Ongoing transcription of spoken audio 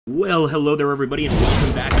Well, hello there everybody, and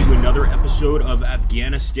welcome back to another episode of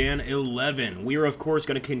Afghanistan 11. We are, of course,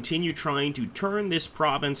 going to continue trying to turn this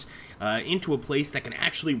province into a place that can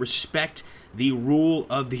actually respect the rule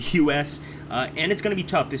of the U.S., and it's going to be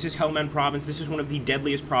tough. This is Helmand Province. This is one of the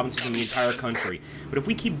deadliest provinces in the entire country. But if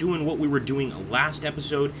we keep doing what we were doing last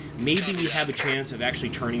episode, maybe we have a chance of actually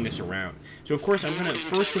turning this around. So, of course, I'm going to,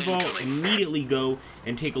 first of all, immediately go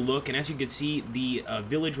and take a look, and as you can see, the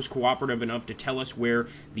village was cooperative enough to tell us where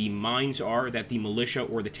the mines are that the militia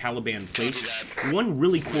or the Taliban placed. One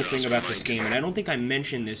really cool thing about this game, and I don't think I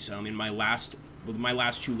mentioned this in my last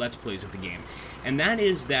two Let's Plays of the game, and that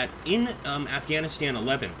is that in Afghanistan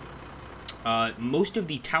 11, most of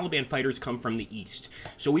the Taliban fighters come from the east.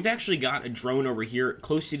 So we've actually got a drone over here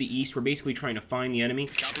close to the east. We're basically trying to find the enemy.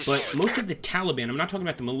 But most of the Taliban, I'm not talking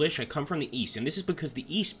about the militia, come from the east. And this is because the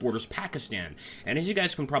east borders Pakistan. And as you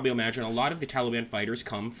guys can probably imagine, a lot of the Taliban fighters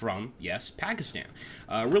come from, yes, Pakistan.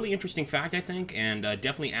 Really interesting fact, I think, and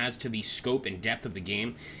definitely adds to the scope and depth of the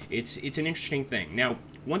game. It's an interesting thing. Now,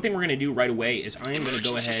 one thing we're going to do right away is I am going to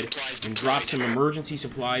go ahead and drop some emergency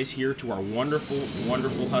supplies here to our wonderful,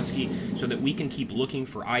 wonderful Husky so that we can keep looking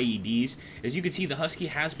for IEDs. As you can see, the Husky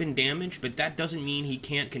has been damaged, but that doesn't mean he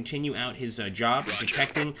can't continue out his job of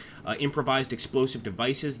detecting improvised explosive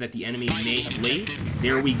devices that the enemy may have laid.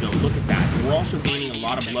 There we go. Look at that. And we're also gaining a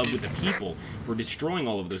lot of love with the people for destroying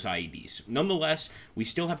all of those IEDs. Nonetheless, we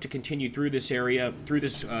still have to continue through this area, through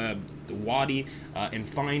this wadi, and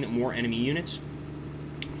find more enemy units.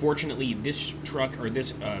 Fortunately, this truck, or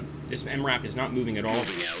this MRAP is not moving at all,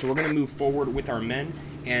 so we're going to move forward with our men,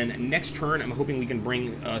 and next turn, I'm hoping we can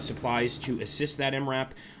bring supplies to assist that MRAP.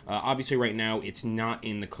 Obviously, right now, it's not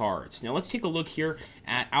in the cards. Now, let's take a look here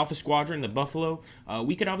at Alpha Squadron, the Buffalo.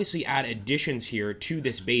 We could obviously add additions here to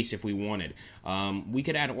this base if we wanted. We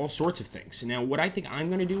could add all sorts of things. Now, what I think I'm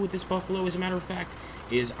going to do with this Buffalo, as a matter of fact,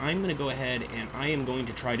 is I'm going to go ahead and I am going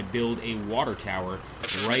to try to build a water tower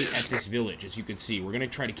right at this village. As you can see, we're going to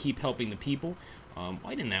try to keep helping the people.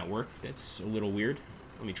 Why didn't that work? That's a little weird.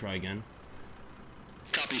 Let me try again.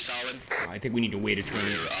 Copy, solid. I think we need to wait a turn.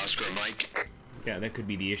 Oscar Mike. Yeah, that could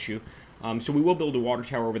be the issue. So we will build a water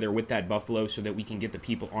tower over there with that Buffalo so that we can get the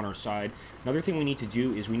people on our side. Another thing we need to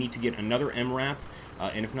do is we need to get another MRAP,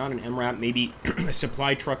 and if not an MRAP, maybe a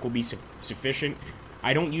supply truck will be sufficient.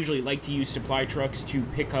 I don't usually like to use supply trucks to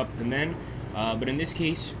pick up the men, but in this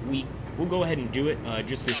case, we'll go ahead and do it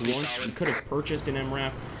just this once. We could have purchased an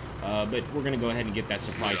MRAP, but we're going to go ahead and get that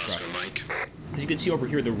supply truck. As you can see over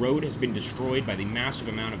here, the road has been destroyed by the massive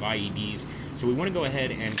amount of IEDs, so we want to go ahead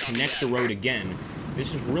and connect the road again.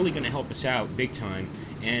 This is really going to help us out big time,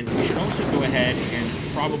 and we should also go ahead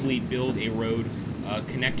and probably build a road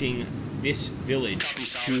connecting this village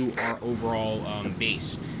to our overall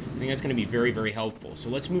base. I think that's going to be very, very helpful. So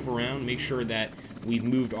let's move around, make sure that we've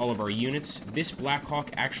moved all of our units. This Black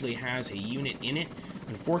Hawk actually has a unit in it.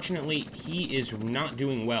 Unfortunately, he is not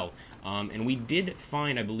doing well. And we did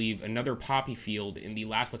find, I believe, another poppy field in the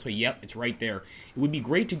last Let's Play. Yep, it's right there. It would be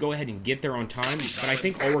great to go ahead and get there on time, but I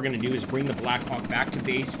think all we're going to do is bring the Black Hawk back to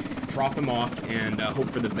base, drop him off, and hope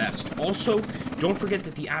for the best. Also, don't forget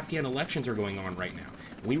that the Afghan elections are going on right now.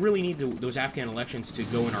 We really need those Afghan elections to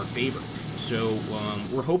go in our favor. So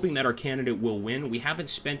we're hoping that our candidate will win. We haven't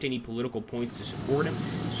spent any political points to support him,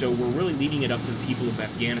 so we're really leaving it up to the people of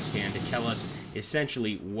Afghanistan to tell us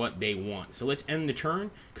essentially what they want. So let's end the turn.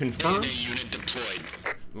 Confirm. ANA unit deployed.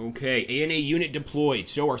 Okay, ANA unit deployed.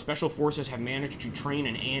 So our special forces have managed to train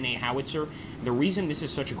an ANA howitzer. The reason this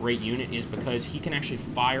is such a great unit is because he can actually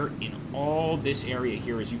fire in all this area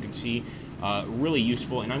here, as you can see. Really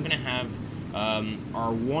useful. And I'm going to have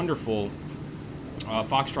our wonderful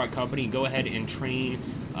Foxtrot company go ahead and train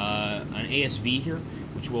an ASV here,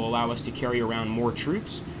 which will allow us to carry around more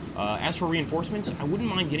troops. As for reinforcements, I wouldn't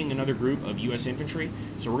mind getting another group of U.S. infantry,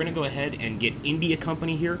 so we're going to go ahead and get India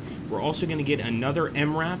Company here. We're also going to get another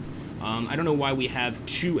MRAP. I don't know why we have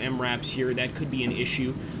two MRAPs here. That could be an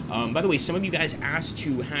issue. By the way, some of you guys asked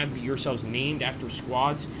to have yourselves named after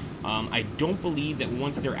squads. I don't believe that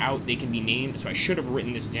once they're out, they can be named, so I should have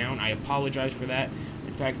written this down. I apologize for that.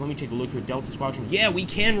 In fact, let me take a look here. Delta Squadron. Yeah, we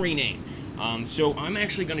can rename. So I'm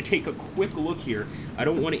actually going to take a quick look here. I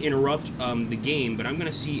don't want to interrupt the game, but I'm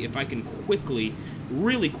going to see if I can quickly,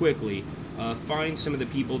 really quickly, find some of the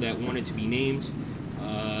people that wanted to be named.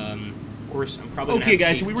 Of course, I'm probably okay,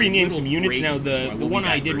 guys. So we renamed some units. Now, the one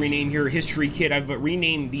I did rename here, History Kid. I've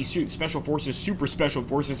renamed the Special Forces Super Special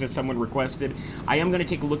Forces, as someone requested. I am going to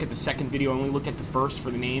take a look at the second video. I only looked at the first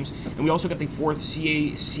for the names, and we also got the fourth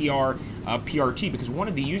CACR PRT because one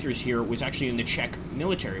of the users here was actually in the Czech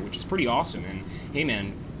military, which is pretty awesome. And hey,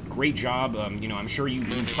 man, great job. You know, I'm sure you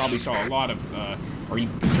probably saw a lot of, or you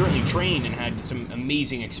certainly trained and had some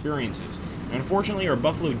amazing experiences. And unfortunately, our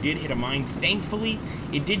Buffalo did hit a mine. Thankfully,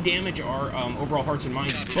 it did damage our overall hearts and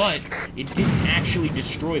minds, but it didn't actually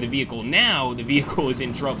destroy the vehicle. Now, the vehicle is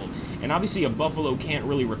in trouble. And obviously, a Buffalo can't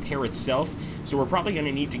really repair itself, so we're probably going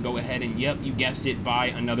to need to go ahead and, yep, you guessed it, buy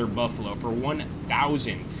another Buffalo for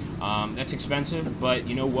 1,000. That's expensive, but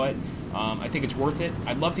you know what? I think it's worth it.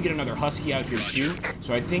 I'd love to get another Husky out here too,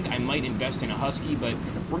 so I think I might invest in a Husky, but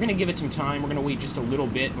we're going to give it some time. We're going to wait just a little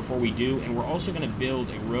bit before we do, and we're also going to build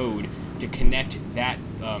a road to connect that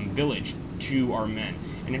village to our men.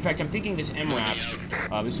 And in fact, I'm thinking this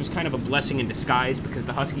MRAP, this was kind of a blessing in disguise because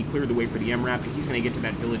the Husky cleared the way for the MRAP, and he's going to get to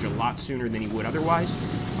that village a lot sooner than he would otherwise.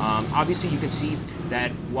 Obviously, you can see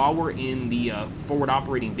that while we're in the forward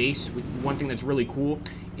operating base, one thing that's really cool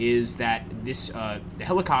is that this the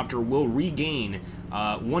helicopter will regain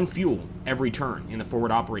 1 fuel every turn in the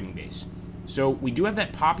forward operating base. So we do have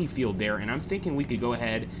that poppy field there, and I'm thinking we could go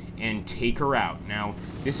ahead and take her out. Now,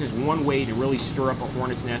 this is one way to really stir up a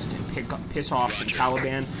hornet's nest and piss off some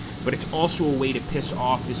Taliban, but it's also a way to piss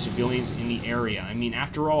off the civilians in the area. I mean,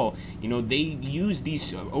 after all, you know, they use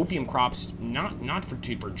these opium crops not for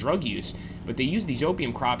drug use, but they use these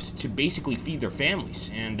opium crops to basically feed their families,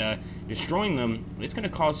 and destroying them, it's going to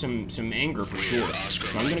cause some anger for sure.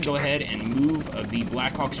 So I'm going to go ahead and move the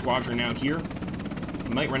Black Hawk Squadron out here.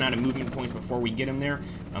 We might run out of movement points before we get them there.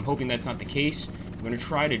 I'm hoping that's not the case. I'm going to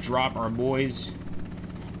try to drop our boys.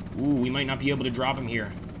 Ooh, we might not be able to drop them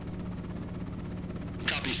here.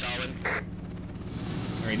 Copy, solid.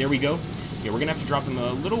 Alright, there we go. Yeah, we're going to have to drop them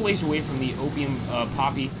a little ways away from the opium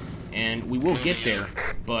poppy, and we will get there,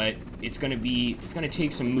 but it's going to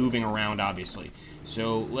take some moving around, obviously.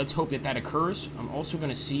 So let's hope that occurs. I'm also going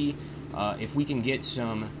to see if we can get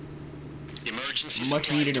some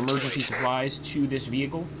much needed emergency supplies to this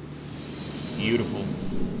vehicle. Beautiful.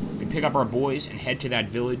 We pick up our boys and head to that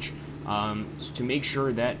village to make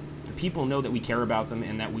sure that the people know that we care about them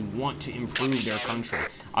and that we want to improve their country.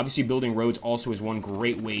 Obviously, building roads also is one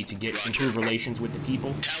great way to get improved relations with the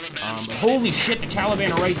people. But holy shit, the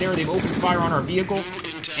Taliban are right there. They've opened fire on our vehicle,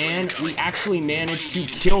 and we actually managed to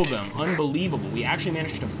kill them. Unbelievable. We actually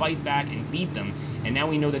managed to fight back and beat them, and now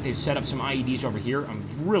we know that they've set up some IEDs over here. I'm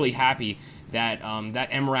really happy that that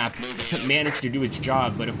MRAP managed to do its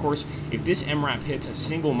job, but of course, if this MRAP hits a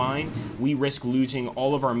single mine, we risk losing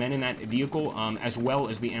all of our men in that vehicle, as well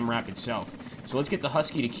as the MRAP itself. So let's get the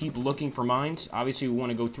Husky to keep looking for mines. Obviously, we want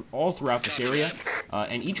to go all throughout this area,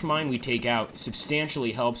 and each mine we take out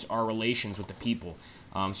substantially helps our relations with the people.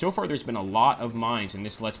 So far, there's been a lot of mines in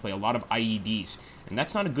this Let's Play, a lot of IEDs, and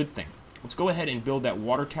that's not a good thing. Let's go ahead and build that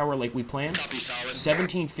water tower like we planned.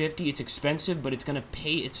 1750, it's expensive, but it's going to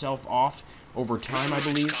pay itself off over time, I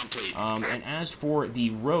believe. And as for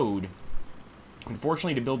the road,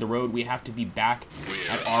 unfortunately, to build the road, we have to be back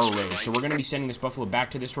at our road. So we're going to be sending this Buffalo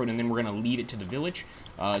back to this road, and then we're going to lead it to the village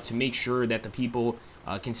to make sure that the people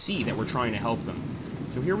can see that we're trying to help them.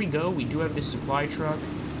 So here we go. We do have this supply truck,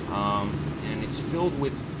 and it's filled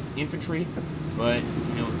with infantry, but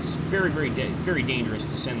you know, it's very dangerous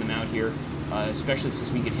to send them out here, especially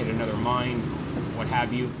since we could hit another mine, what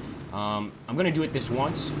have you. I'm going to do it this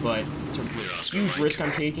once, but it's a huge risk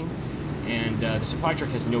I'm taking, and the supply truck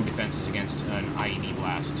has no defenses against an IED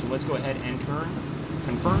blast. So let's go ahead and turn,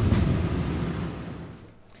 confirm.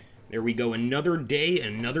 There we go, another day,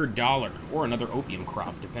 another dollar, or another opium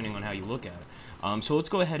crop, depending on how you look at it. So let's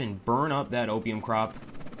go ahead and burn up that opium crop.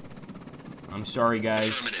 I'm sorry,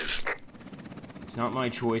 guys. It's not my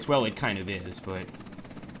choice. Well, it kind of is, but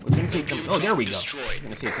it's going to take them... Oh, there we go. I was going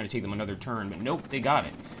to say it's going to take them another turn, but nope, they got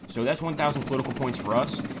it. So that's 1,000 political points for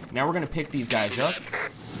us. Now we're going to pick these guys up.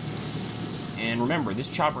 And remember, this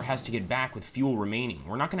chopper has to get back with fuel remaining.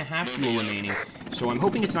 We're not going to have fuel remaining, so I'm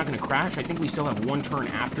hoping it's not going to crash. I think we still have one turn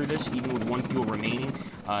after this, even with 1 fuel remaining,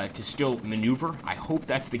 to still maneuver. I hope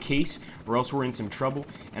that's the case, or else we're in some trouble.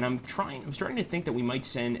 And I'm starting to think that we might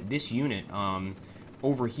send this unit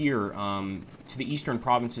over here to the eastern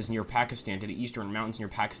provinces near Pakistan, to the eastern mountains near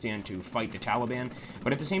Pakistan to fight the Taliban.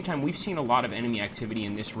 But at the same time, we've seen a lot of enemy activity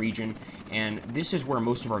in this region, and this is where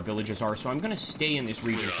most of our villages are. So I'm going to stay in this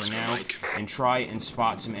region for now and try and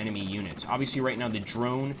spot some enemy units. Obviously, right now, the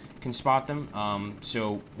drone can spot them,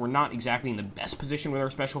 so we're not exactly in the best position with our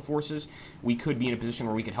special forces. We could be in a position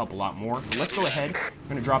where we could help a lot more. But let's go ahead. We're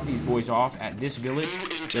going to drop these boys off at this village.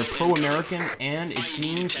 They're pro-American, and it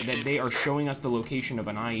seems that they are showing us the location of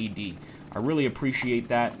an IED. I really appreciate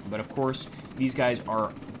that, but of course, these guys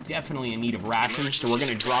are definitely in need of rations, so we're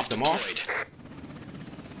going to drop them off.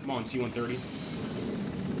 Come on, C-130.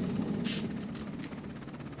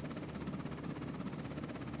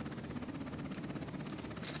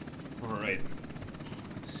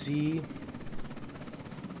 see.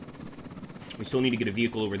 We still need to get a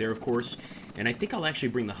vehicle over there, of course. And I think I'll actually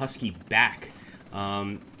bring the Husky back.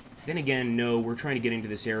 Then again, no, we're trying to get into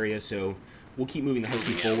this area, so we'll keep moving the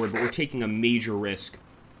Husky forward, but we're taking a major risk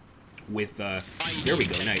with, there we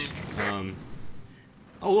go, nice.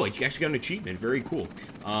 Oh, look, you actually got an achievement, very cool.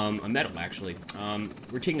 A medal, actually.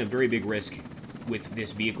 We're taking a very big risk with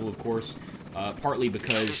this vehicle, of course, partly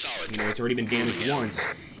because, you know, it's already been damaged once.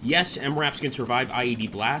 Yes, MRAPs can survive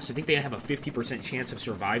IED blasts. I think they have a 50% chance of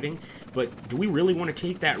surviving, but do we really want to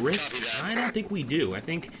take that risk? I don't think we do. I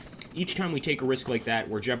think each time we take a risk like that,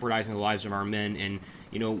 we're jeopardizing the lives of our men, and,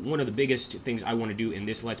 you know, one of the biggest things I want to do in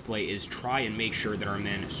this Let's Play is try and make sure that our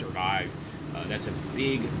men survive. That's a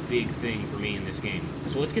big, big thing for me in this game.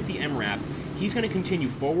 So let's get the MRAP. He's going to continue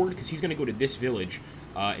forward, because he's going to go to this village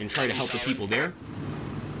and try to help the people there.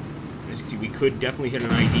 As you can see, we could definitely hit an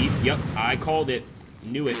ID. Yep, I called it.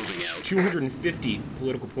 Knew it. 250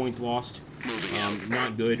 political points lost.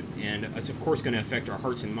 Not good, and it's of course going to affect our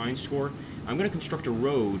hearts and minds score. I'm going to construct a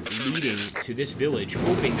road leading to this village,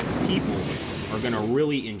 hoping that the people are going to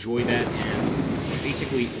really enjoy that and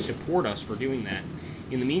basically support us for doing that.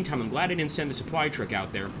 In the meantime, I'm glad I didn't send the supply truck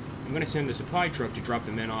out there. I'm going to send the supply truck to drop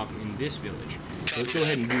the men off in this village. So let's go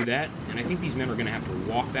ahead and do that, and I think these men are going to have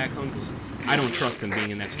to walk back home because I don't trust them being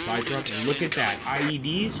in that supply truck. And look at that,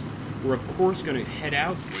 IEDs. We're of course going to head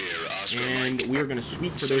out, and we're going to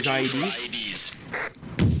sweep for those IEDs.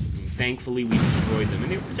 Thankfully, we destroyed them,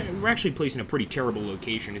 and we're actually placed in a pretty terrible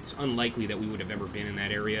location. It's unlikely that we would have ever been in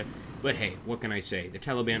that area, but hey, what can I say? The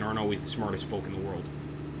Taliban aren't always the smartest folk in the world.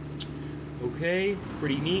 Okay,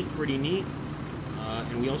 pretty neat, pretty neat.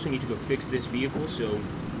 And we also need to go fix this vehicle, so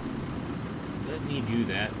let me do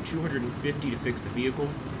that. 250 to fix the vehicle,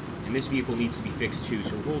 and this vehicle needs to be fixed too,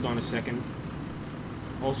 so hold on a second.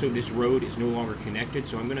 Also, this road is no longer connected,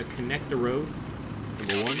 so I'm going to connect the road,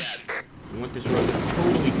 number one. We want this road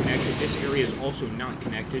totally connected. This area is also not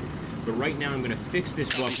connected, but right now I'm going to fix this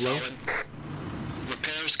buffalo.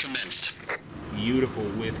 Repairs commenced. Beautiful,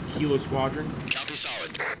 with Kilo Squadron. Copy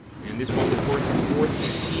solid. And this will report the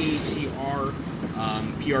 4th CACR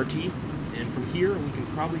PRT. And from here, we can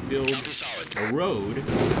probably build a road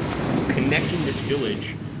connecting this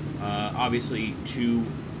village, obviously, to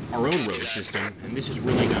our own road system, and this is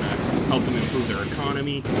really going to help them improve their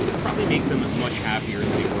economy, probably make them much happier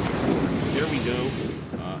than they were before. So there we go.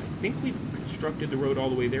 I think we've constructed the road all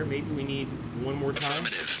the way there. Maybe we need one more time.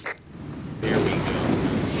 There we go. Now,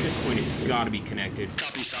 at this point, it's got to be connected.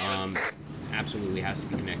 Absolutely has to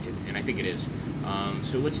be connected, and I think it is.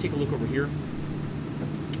 So let's take a look over here.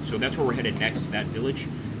 So that's where we're headed next, to that village.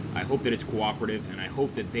 I hope that it's cooperative, and I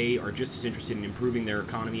hope that they are just as interested in improving their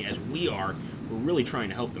economy as we are. We're really trying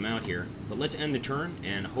to help them out here. But let's end the turn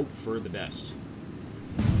and hope for the best.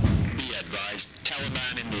 Be advised,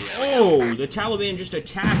 Taliban in the area. Oh, the Taliban just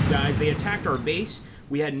attacked, guys. They attacked our base.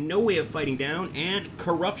 We had no way of fighting down, and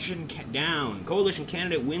corruption down. Coalition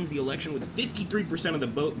candidate wins the election with 53% of the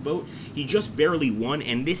vote. He just barely won,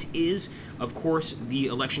 and this is, of course, the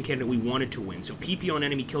election candidate we wanted to win. So PP on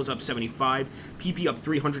enemy kills up 75, PP up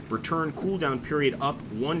 300 per turn, cooldown period up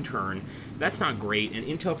 1 turn. That's not great, and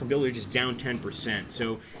intel for village is down 10%.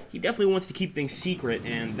 So he definitely wants to keep things secret,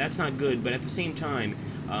 and that's not good. But at the same time,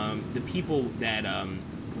 the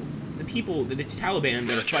Taliban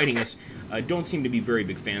that are fighting us don't seem to be very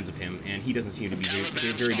big fans of him, and he doesn't seem to be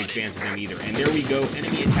very big fans of them either. And there we go,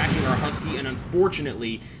 enemy attacking our Husky, and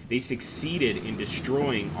unfortunately, they succeeded in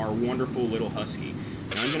destroying our wonderful little Husky.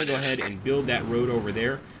 Now I'm going to go ahead and build that road over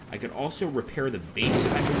there. I could also repair the base,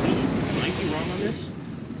 I believe. I might be wrong on this.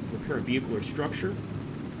 Repair a vehicle or structure.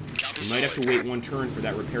 We might have to wait 1 turn for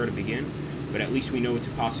that repair to begin, but at least we know it's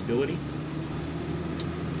a possibility.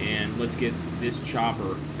 And let's get this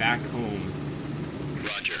chopper back home.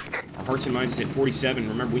 Roger. Our hearts and minds is at 47.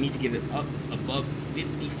 Remember, we need to get it up above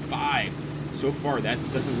 55. So far, that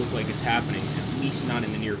doesn't look like it's happening, at least not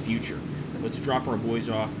in the near future. Let's drop our boys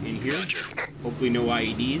off in here. Roger. Hopefully no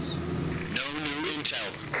IEDs. No new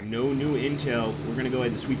intel. No new intel. We're going to go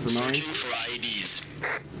ahead and sweep for mines. Searching for IEDs.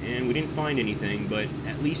 And we didn't find anything, but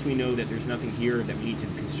at least we know that there's nothing here that we need to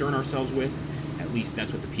concern ourselves with. At least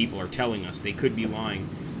that's what the people are telling us. They could be lying.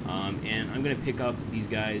 And I'm going to pick up these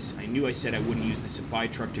guys. I knew I said I wouldn't use the supply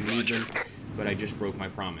truck to move them, but I just broke my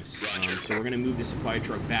promise. So we're going to move the supply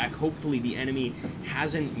truck back. Hopefully the enemy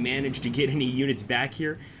hasn't managed to get any units back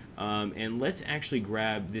here. And let's actually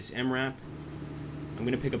grab this MRAP. I'm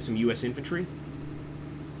going to pick up some U.S. infantry.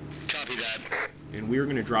 Copy that. And we're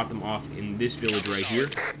going to drop them off in this village right here.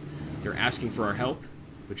 They're asking for our help.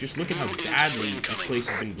 But just look at how badly this place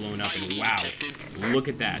has been blown up, and wow, look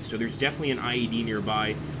at that. So there's definitely an IED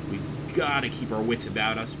nearby. We've gotta keep our wits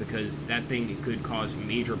about us, because that thing could cause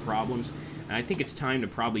major problems. And I think it's time to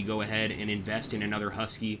probably go ahead and invest in another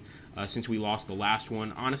Husky since we lost the last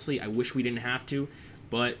one. Honestly, I wish we didn't have to,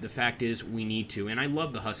 but the fact is we need to. And I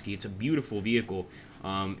love the Husky. It's a beautiful vehicle,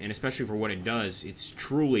 and especially for what it does, it's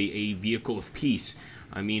truly a vehicle of peace.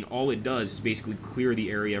 I mean, all it does is basically clear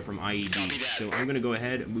the area from IEDs. So I'm going to go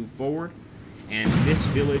ahead and move forward. And this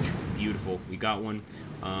village, beautiful. We got one.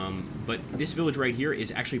 But this village right here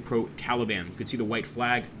is actually pro-Taliban. You can see the white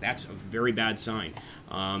flag. That's a very bad sign.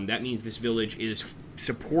 That means this village is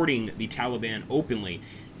supporting the Taliban openly,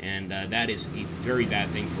 and that is a very bad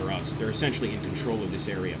thing for us. They're essentially in control of this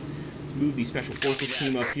area. Let's move the Special Forces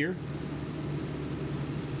team up here.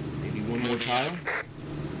 Maybe one more tile.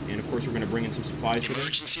 And of course, we're going to bring in some supplies for them.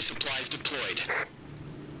 Emergency supplies deployed.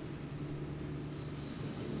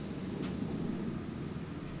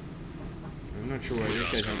 I'm not sure why these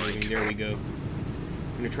guys aren't moving. There we go.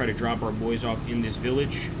 I'm going to try to drop our boys off in this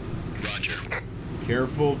village. Roger.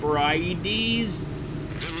 Careful for IEDs.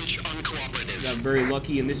 Village uncooperative. Got very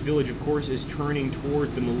lucky, and this village, of course, is turning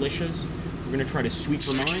towards the militias. We're going to try to sweep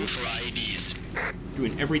for Searching mines. for IEDs.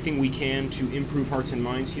 Doing everything we can to improve hearts and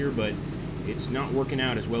minds here, but it's not working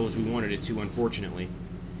out as well as we wanted it to, unfortunately.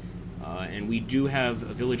 And we do have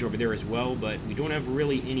a village over there as well, but we don't have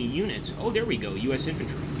really any units. Oh, there we go, U.S.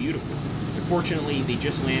 infantry. Beautiful. Unfortunately, they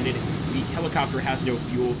just landed. The helicopter has no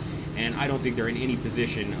fuel, and I don't think they're in any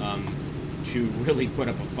position to really put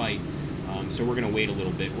up a fight. So we're going to wait a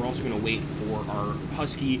little bit. We're also going to wait for our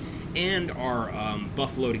Husky and our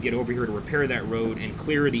Buffalo to get over here to repair that road and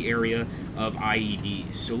clear the area of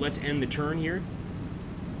IEDs. So let's end the turn here.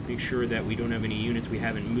 Make sure that we don't have any units we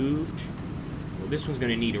haven't moved. Well, this one's going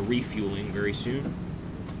to need a refueling very soon.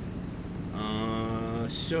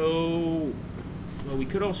 Well, we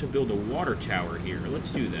could also build a water tower here. Let's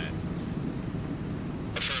do that.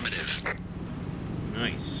 Affirmative.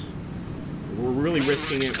 Nice. We're really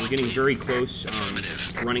risking it. We're getting very close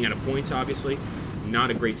to running out of points, obviously. Not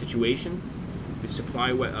a great situation. The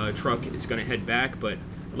supply truck is going to head back, but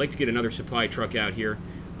I'd like to get another supply truck out here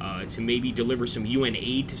to maybe deliver some UN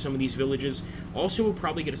aid to some of these villages. Also, we'll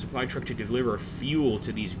probably get a supply truck to deliver fuel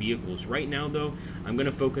to these vehicles. Right now, though, I'm going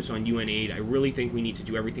to focus on UN aid. I really think we need to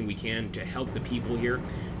do everything we can to help the people here.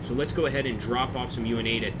 So let's go ahead and drop off some UN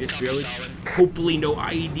aid at this village. Hopefully no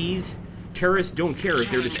IEDs. Terrorists don't care if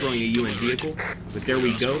they're destroying a UN vehicle, but there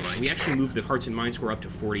we go. We actually moved the hearts and mind score up to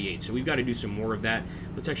 48, so we've got to do some more of that.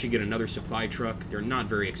 Let's actually get another supply truck. They're not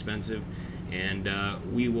very expensive, and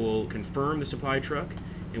we will confirm the supply truck.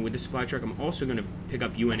 And with the supply truck, I'm also going to pick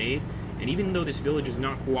up UN aid. And even though this village is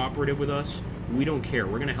not cooperative with us, we don't care.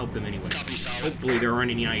 We're going to help them anyway. Hopefully there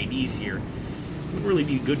aren't any IEDs here. It wouldn't really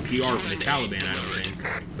be good PR for the Taliban, I don't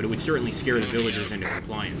think, but it would certainly scare the villagers into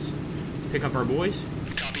compliance. Let's pick up our boys.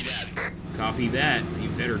 Copy that. Copy that. You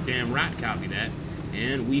better damn right copy that.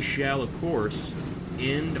 And we shall, of course,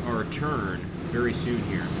 end our turn very soon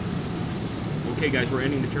here. Okay, guys, we're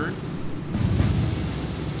ending the turn.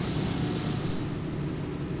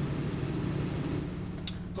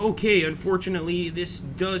 Okay, unfortunately, this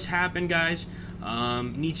does happen, guys.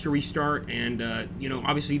 Needs to restart, and, you know,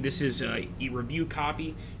 obviously this is a review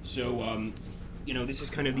copy, so, you know, this is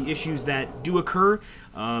kind of the issues that do occur.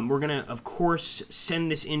 We're going to, of course,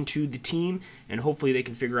 send this into the team, and hopefully they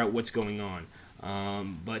can figure out what's going on.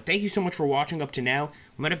 But thank you so much for watching up to now.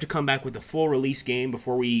 We might have to come back with a full release game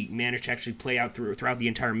before we manage to actually play out throughout the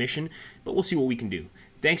entire mission, but we'll see what we can do.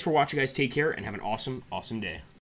 Thanks for watching, guys. Take care, and have an awesome, awesome day.